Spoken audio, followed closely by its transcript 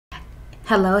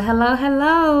Hello, hello,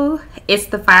 hello. It's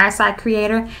the Fireside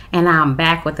Creator, and I'm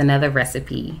back with another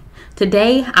recipe.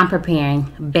 Today, I'm preparing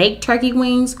baked turkey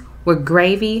wings with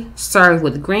gravy served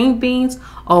with green beans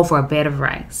over a bed of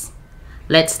rice.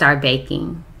 Let's start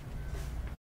baking.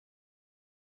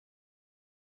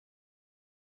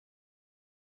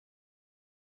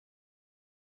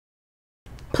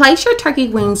 Place your turkey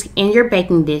wings in your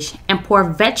baking dish and pour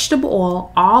vegetable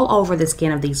oil all over the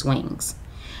skin of these wings.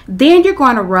 Then you're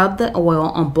going to rub the oil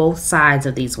on both sides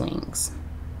of these wings.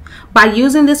 By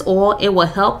using this oil, it will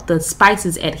help the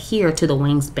spices adhere to the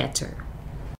wings better.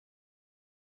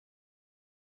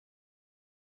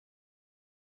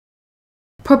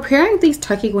 Preparing these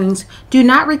turkey wings do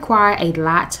not require a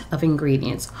lot of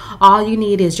ingredients. All you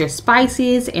need is your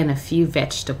spices and a few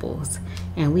vegetables.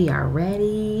 And we are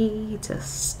ready to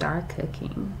start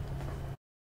cooking.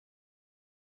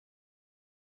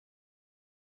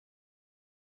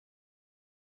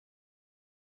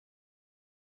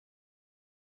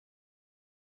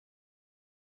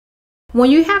 When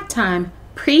you have time,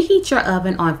 preheat your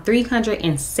oven on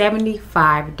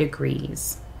 375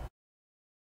 degrees.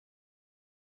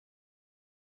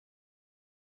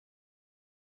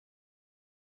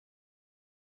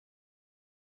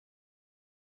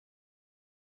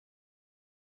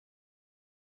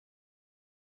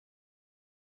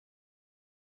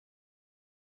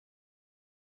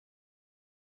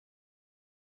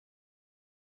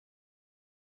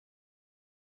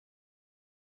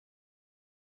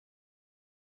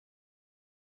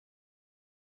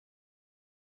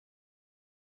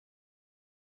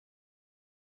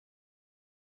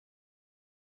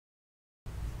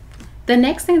 The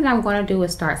next thing that I'm going to do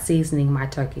is start seasoning my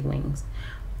turkey wings.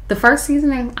 The first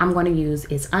seasoning I'm going to use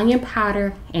is onion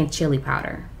powder and chili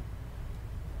powder.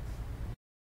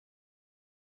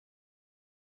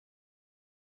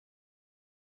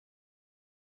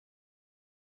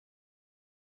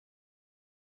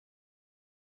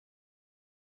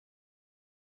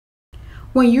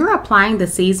 When you're applying the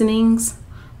seasonings,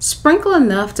 sprinkle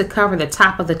enough to cover the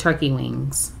top of the turkey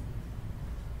wings.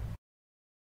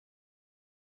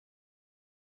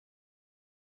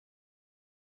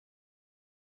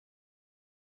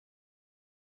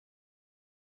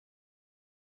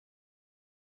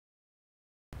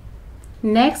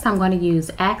 Next, I'm going to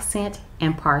use accent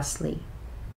and parsley.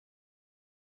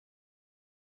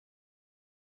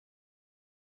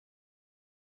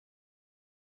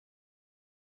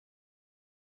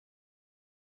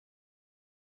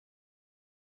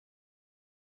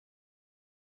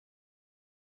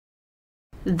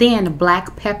 Then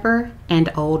black pepper and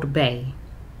Old Bay.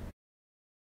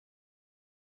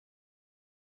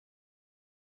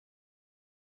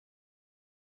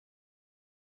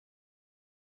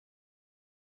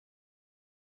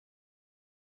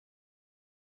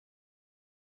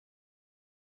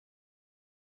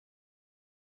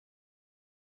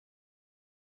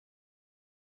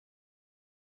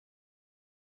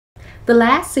 The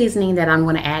last seasoning that I'm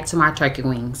going to add to my turkey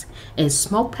wings is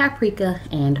smoked paprika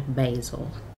and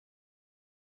basil.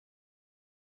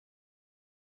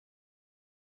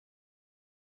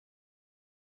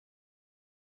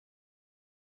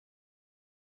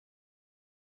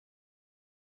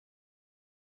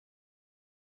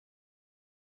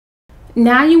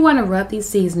 Now you want to rub these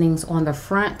seasonings on the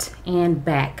front and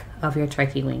back of your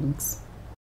turkey wings.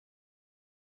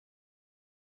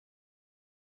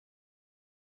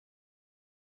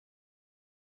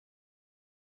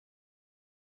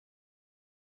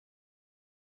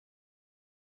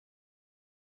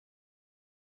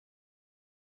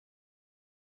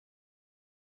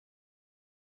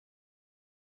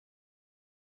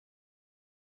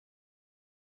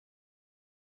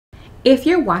 If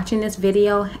you're watching this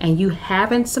video and you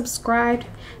haven't subscribed,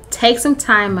 take some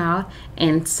time out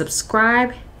and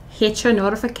subscribe, hit your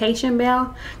notification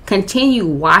bell, continue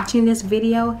watching this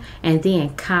video, and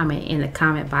then comment in the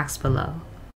comment box below.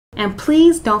 And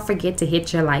please don't forget to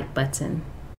hit your like button.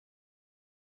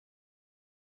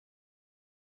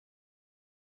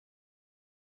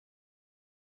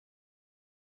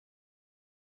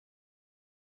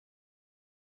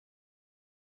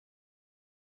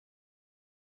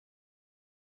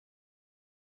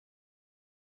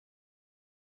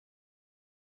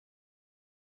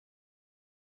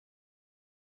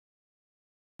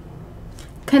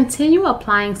 Continue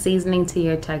applying seasoning to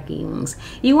your turkey wings.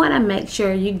 You want to make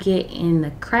sure you get in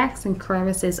the cracks and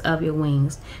crevices of your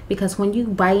wings, because when you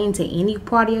bite into any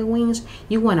part of your wings,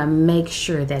 you want to make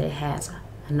sure that it has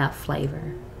enough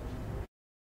flavor.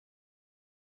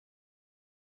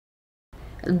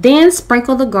 Then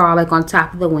sprinkle the garlic on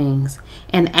top of the wings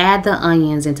and add the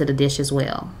onions into the dish as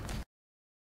well.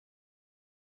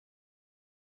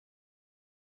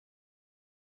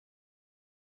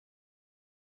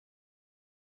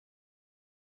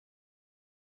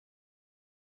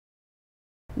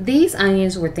 These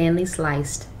onions were thinly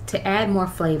sliced to add more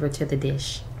flavor to the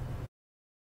dish.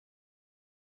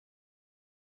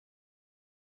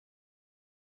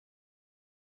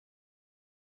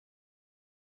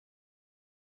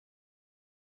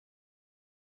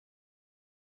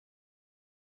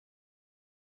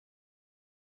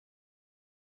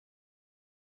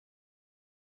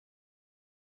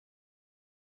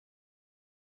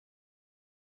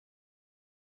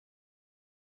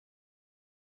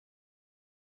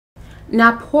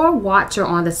 Now pour water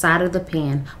on the side of the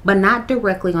pan, but not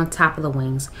directly on top of the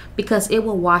wings because it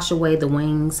will wash away the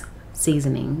wings'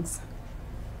 seasonings.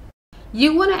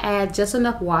 You want to add just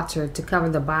enough water to cover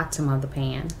the bottom of the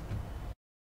pan.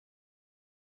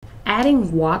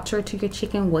 Adding water to your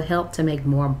chicken will help to make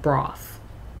more broth.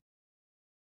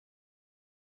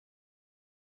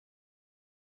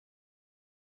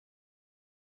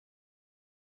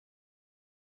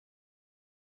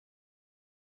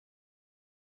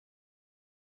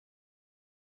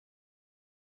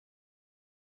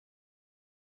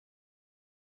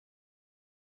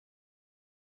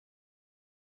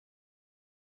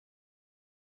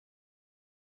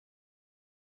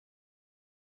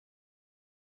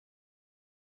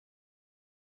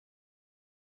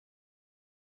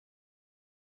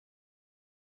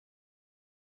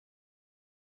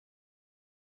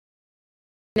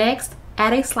 Next,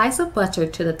 add a slice of butter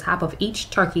to the top of each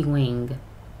turkey wing.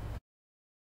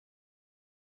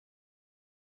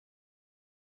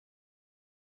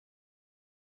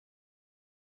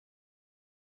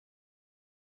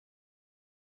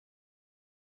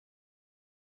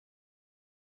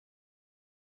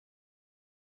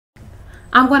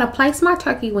 I'm going to place my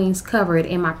turkey wings covered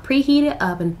in my preheated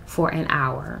oven for an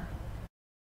hour.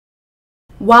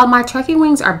 While my turkey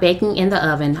wings are baking in the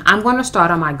oven, I'm going to start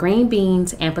on my green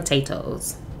beans and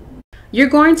potatoes. You're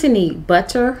going to need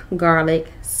butter, garlic,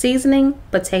 seasoning,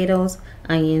 potatoes,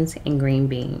 onions, and green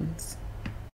beans.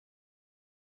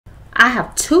 I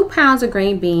have 2 pounds of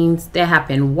green beans that have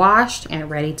been washed and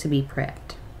ready to be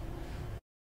prepped.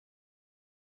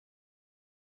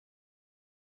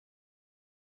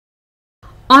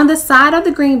 On the side of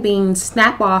the green beans,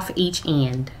 snap off each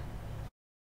end.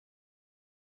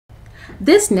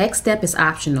 This next step is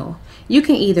optional. You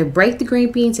can either break the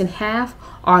green beans in half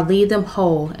or leave them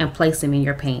whole and place them in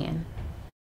your pan.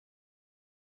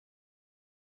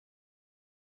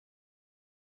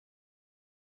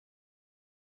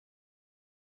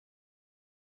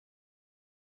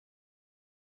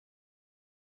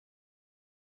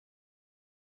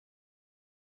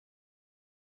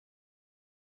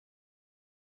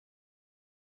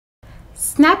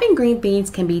 Snapping green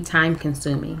beans can be time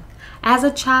consuming. As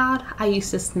a child, I used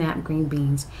to snap green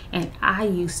beans and I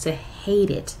used to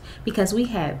hate it because we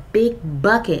had big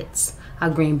buckets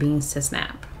of green beans to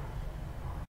snap.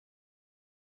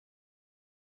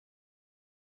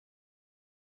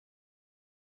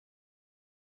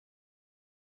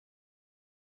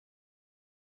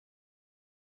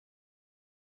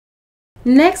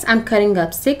 Next, I'm cutting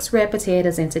up 6 red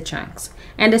potatoes into chunks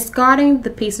and discarding the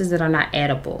pieces that are not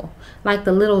edible, like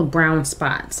the little brown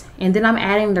spots. And then I'm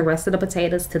adding the rest of the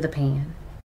potatoes to the pan.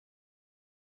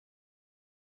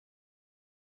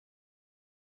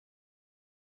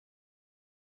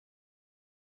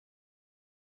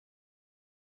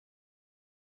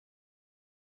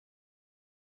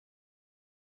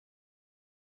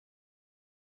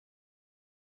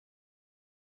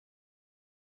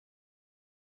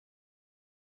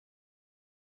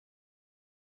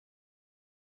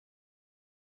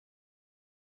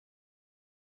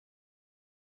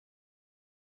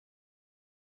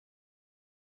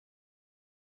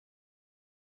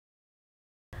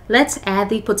 Let's add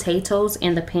the potatoes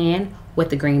in the pan with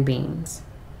the green beans.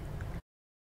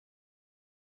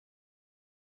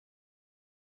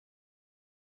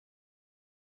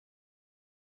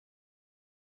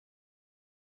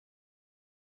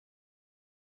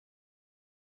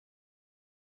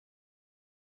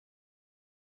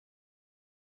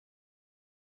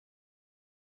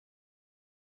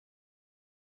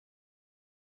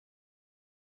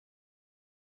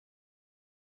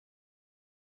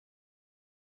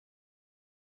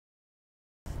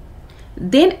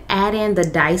 Then add in the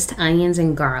diced onions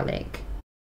and garlic.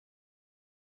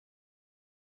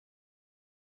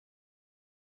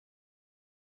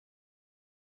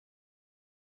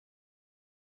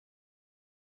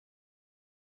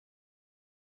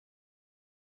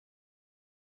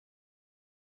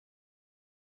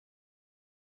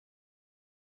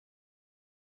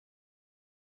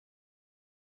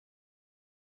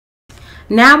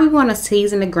 Now we want to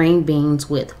season the green beans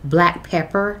with black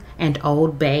pepper and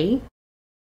Old Bay,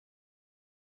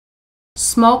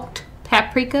 smoked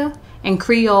paprika, and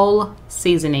Creole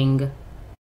seasoning.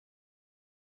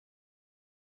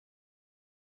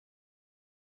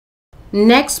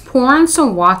 Next, pour in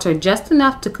some water, just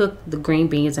enough to cook the green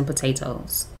beans and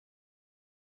potatoes.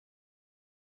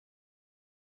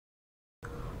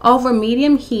 Over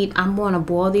medium heat, I'm going to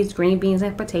boil these green beans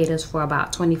and potatoes for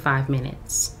about 25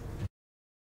 minutes.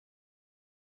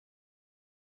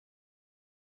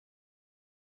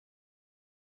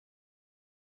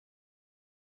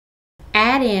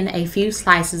 Add in a few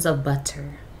slices of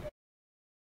butter.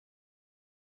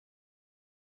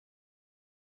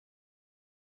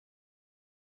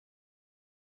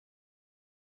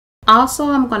 Also,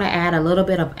 I'm going to add a little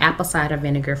bit of apple cider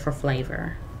vinegar for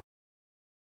flavor.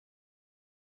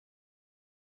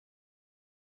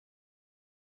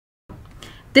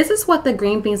 This is what the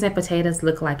green beans and potatoes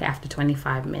look like after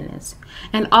 25 minutes.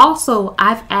 And also,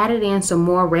 I've added in some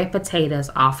more red potatoes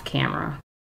off camera.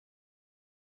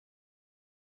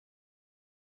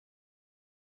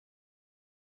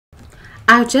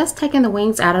 I've just taken the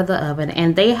wings out of the oven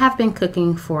and they have been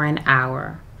cooking for an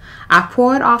hour. I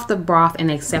poured off the broth in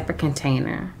a separate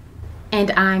container.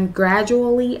 And I'm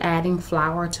gradually adding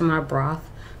flour to my broth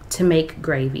to make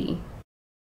gravy.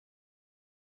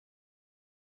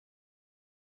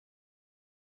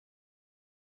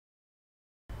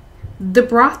 The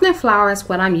broth and flour is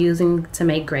what I'm using to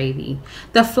make gravy.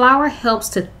 The flour helps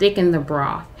to thicken the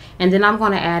broth, and then I'm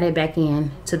going to add it back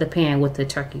in to the pan with the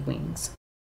turkey wings.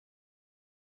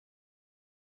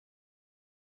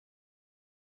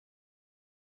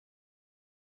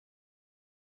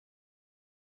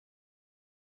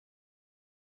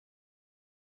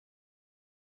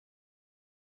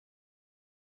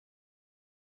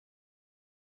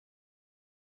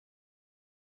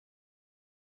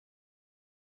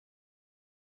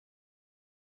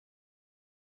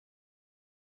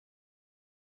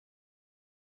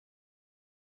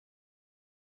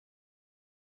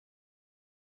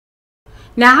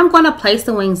 Now I'm going to place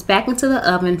the wings back into the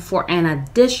oven for an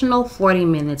additional 40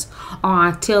 minutes or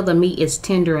until the meat is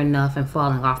tender enough and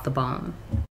falling off the bone.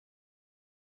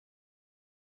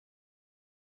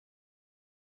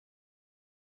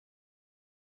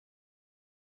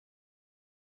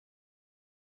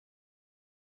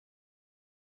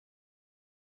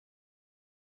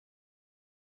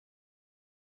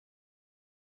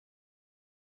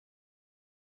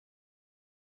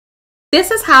 This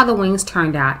is how the wings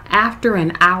turned out after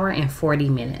an hour and 40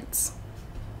 minutes.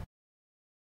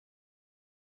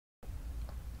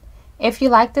 If you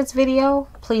like this video,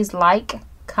 please like,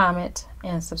 comment,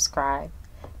 and subscribe.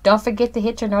 Don't forget to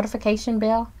hit your notification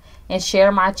bell and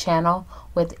share my channel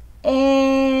with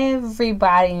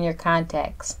everybody in your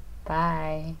contacts.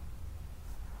 Bye.